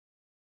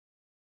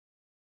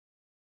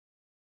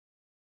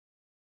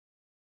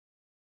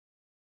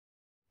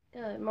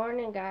Good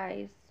morning,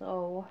 guys.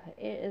 So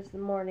it is the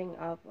morning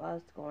of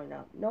us going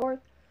up north.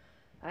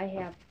 I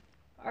have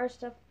our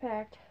stuff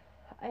packed.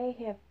 I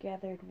have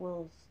gathered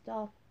Will's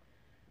stuff.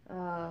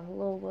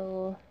 Little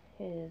Will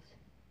is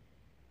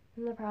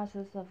in the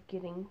process of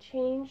getting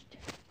changed.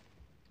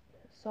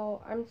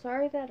 So I'm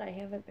sorry that I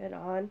haven't been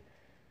on.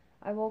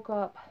 I woke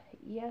up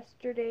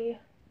yesterday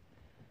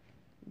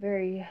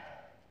very,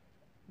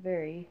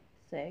 very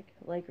sick.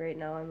 Like right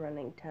now, I'm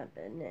running temp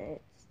and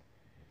it's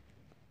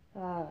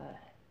uh,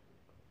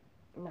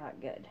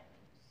 not good.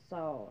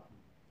 So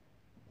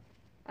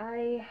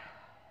I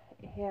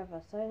have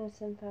a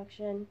sinus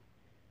infection,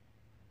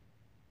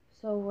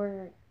 so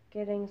we're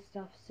getting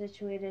stuff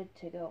situated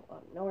to go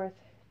up north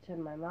to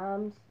my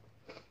mom's.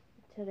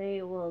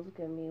 Today Will's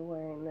gonna be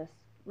wearing this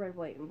red,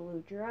 white, and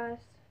blue dress.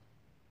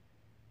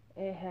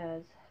 It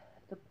has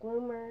the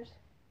bloomers.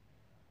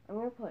 I'm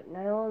gonna put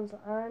nylons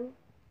on,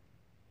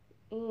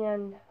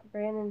 and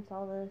Brandon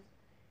saw this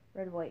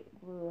red, white,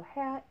 blue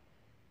hat,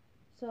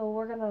 so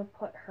we're gonna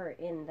put her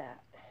in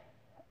that.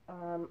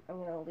 I'm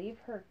gonna leave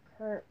her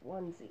current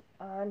onesie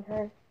on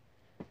her,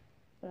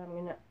 but I'm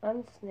going to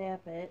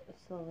unsnap it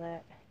so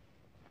that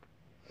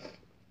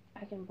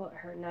I can put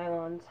her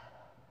nylons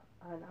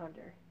on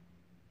under.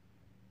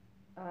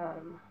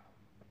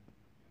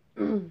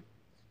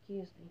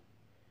 Excuse me.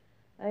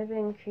 I've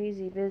been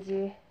crazy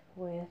busy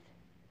with,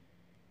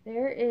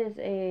 there is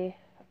a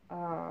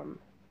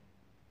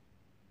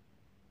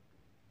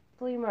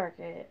flea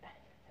market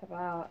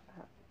about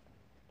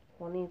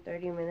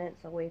 20-30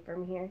 minutes away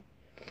from here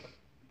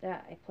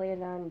that I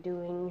plan on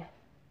doing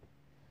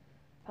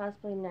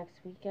possibly next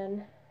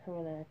weekend. I'm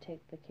going to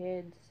take the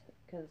kids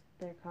because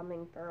they're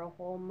coming for a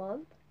whole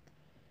month.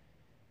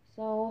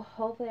 So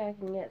hopefully I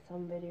can get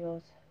some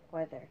videos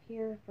while they're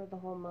here for the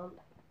whole month.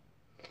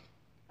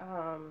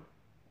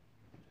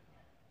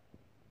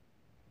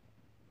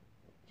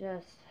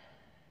 Just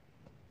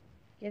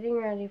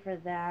getting ready for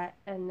that,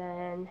 and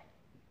then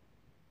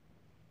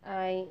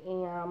I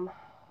am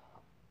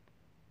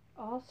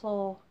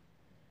also,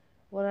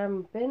 what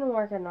I've been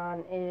working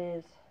on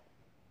is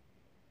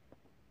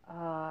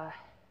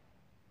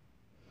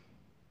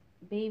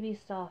baby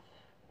stuff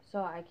so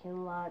I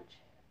can launch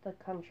the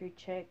Country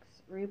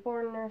Chicks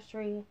Reborn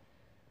Nursery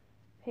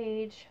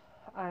page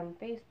on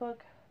Facebook.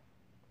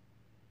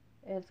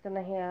 It's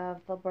gonna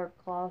have the bird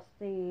cloths,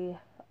 the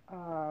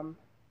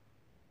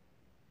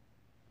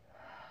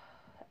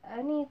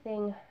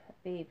anything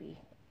baby,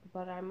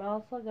 but I'm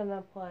also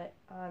gonna put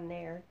on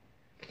there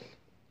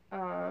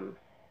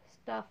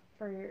stuff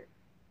for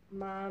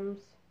moms,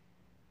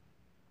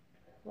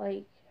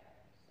 like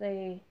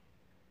say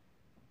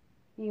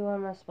you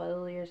want to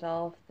spoil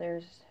yourself.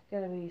 There's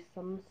gonna be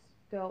some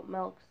goat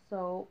milk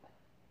soap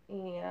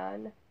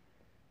and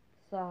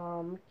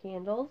some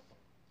candles.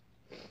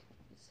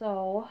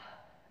 So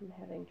I'm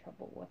having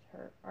trouble with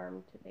her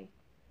arm today,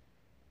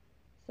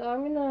 so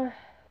I'm gonna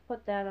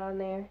put that on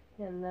there,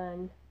 and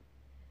then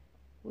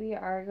we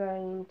are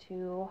going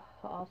to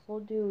also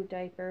do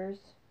diapers.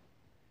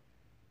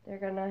 They're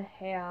gonna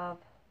have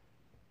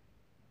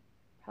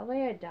probably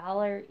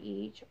 $1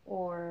 each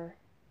or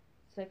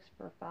 6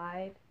 for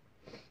 $5.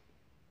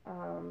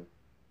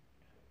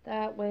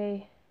 That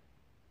way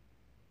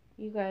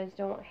you guys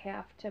don't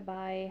have to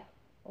buy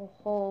a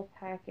whole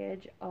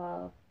package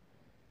of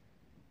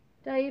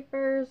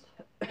diapers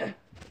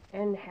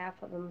and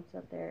half of them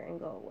sit there and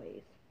go a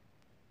waste.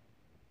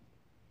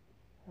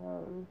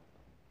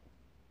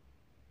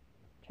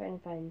 Trying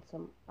to find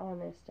some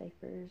honest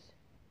diapers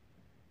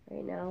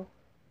right now.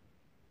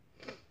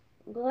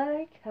 I'm glad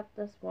I kept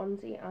this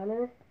onesie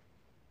on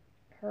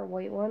her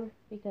white one,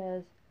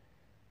 because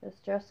this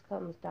dress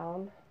comes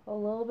down a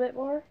little bit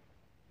more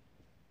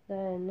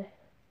than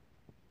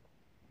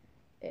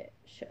it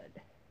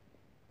should.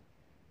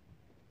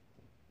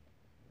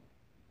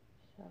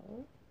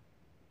 So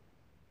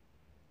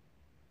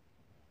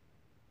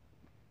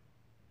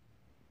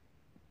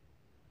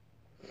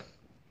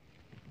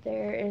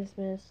there is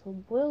Miss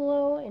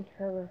Willow in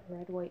her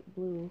red, white,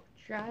 blue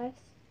dress.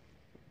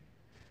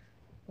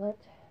 Let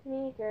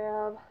me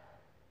grab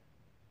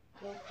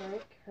real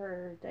quick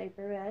her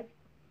diaper bag.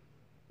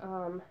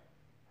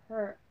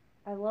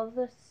 I love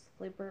this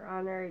sleeper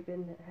on her. I've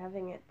been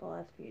having it the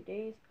last few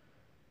days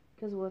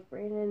because with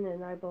Brandon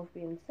and I both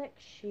being sick,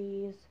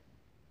 she's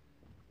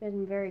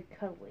been very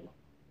cuddly.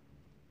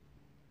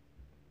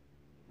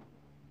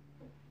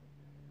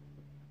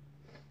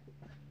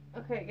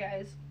 Okay,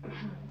 guys,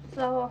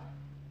 so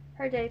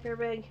her diaper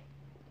bag,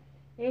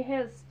 it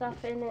has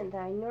stuff in it that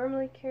I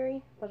normally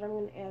carry, but I'm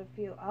going to add a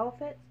few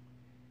outfits.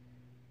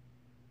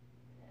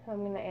 I'm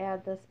going to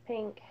add this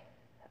pink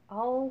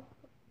owl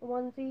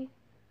onesie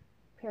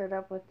paired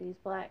up with these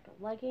black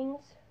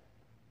leggings.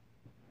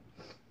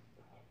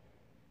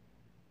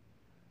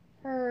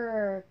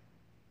 Her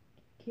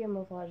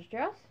camouflage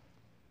dress.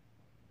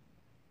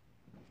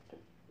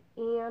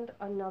 And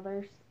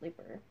another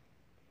sleeper.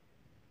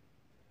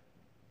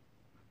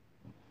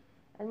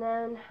 And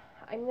then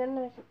I'm going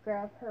to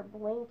grab her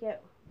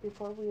blanket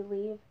before we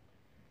leave.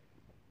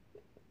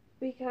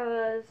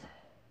 because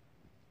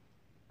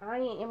I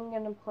am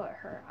going to put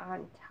her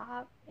on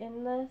top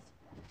in this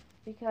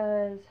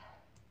because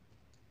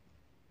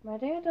my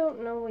dad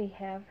don't know we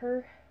have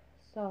her,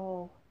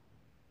 so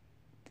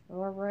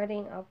we're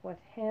riding up with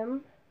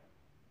him.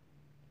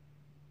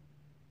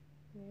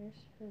 There's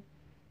her.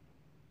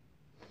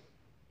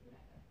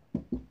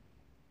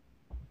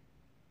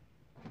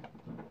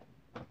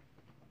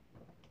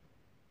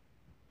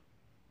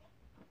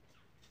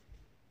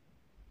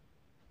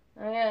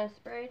 I'm going to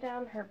spray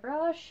down her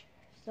brush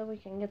so we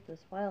can get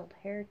this wild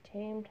hair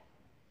tamed.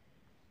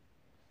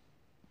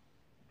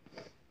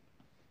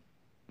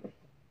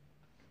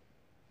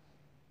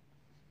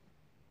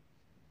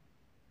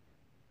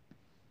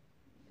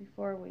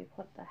 Before we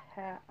put the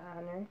hat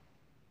on her.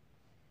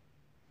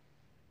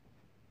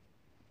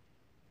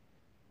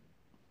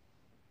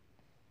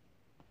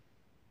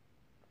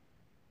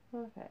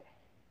 Okay.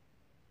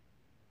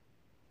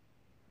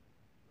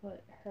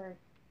 Put her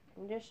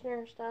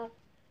conditioner stuff,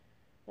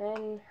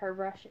 then her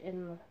brush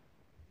in the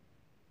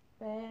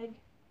bag,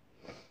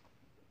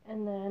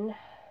 and then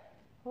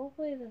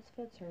hopefully this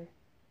fits her.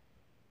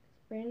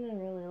 Brandon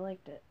really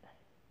liked it.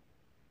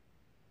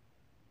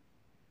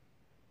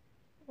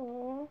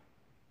 Aww.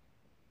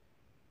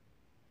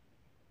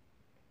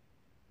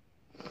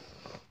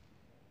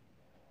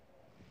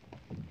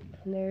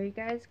 And there you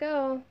guys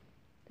go.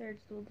 There's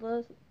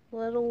the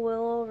little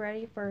willow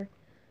ready for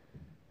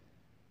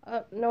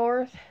up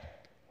north.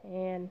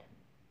 And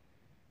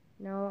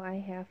now I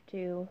have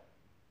to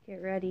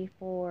get ready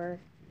for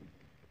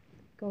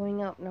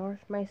going up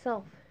north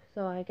myself.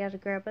 So I gotta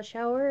grab a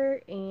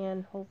shower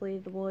and hopefully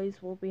the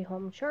boys will be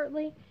home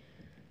shortly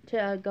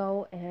to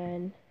go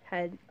and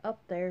head up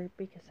there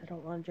because I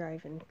don't want to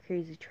drive in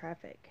crazy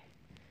traffic.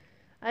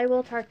 I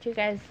will talk to you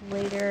guys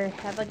later.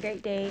 Have a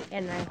great day,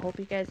 and I hope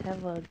you guys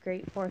have a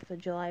great 4th of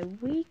July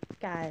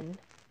weekend.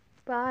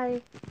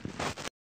 Bye.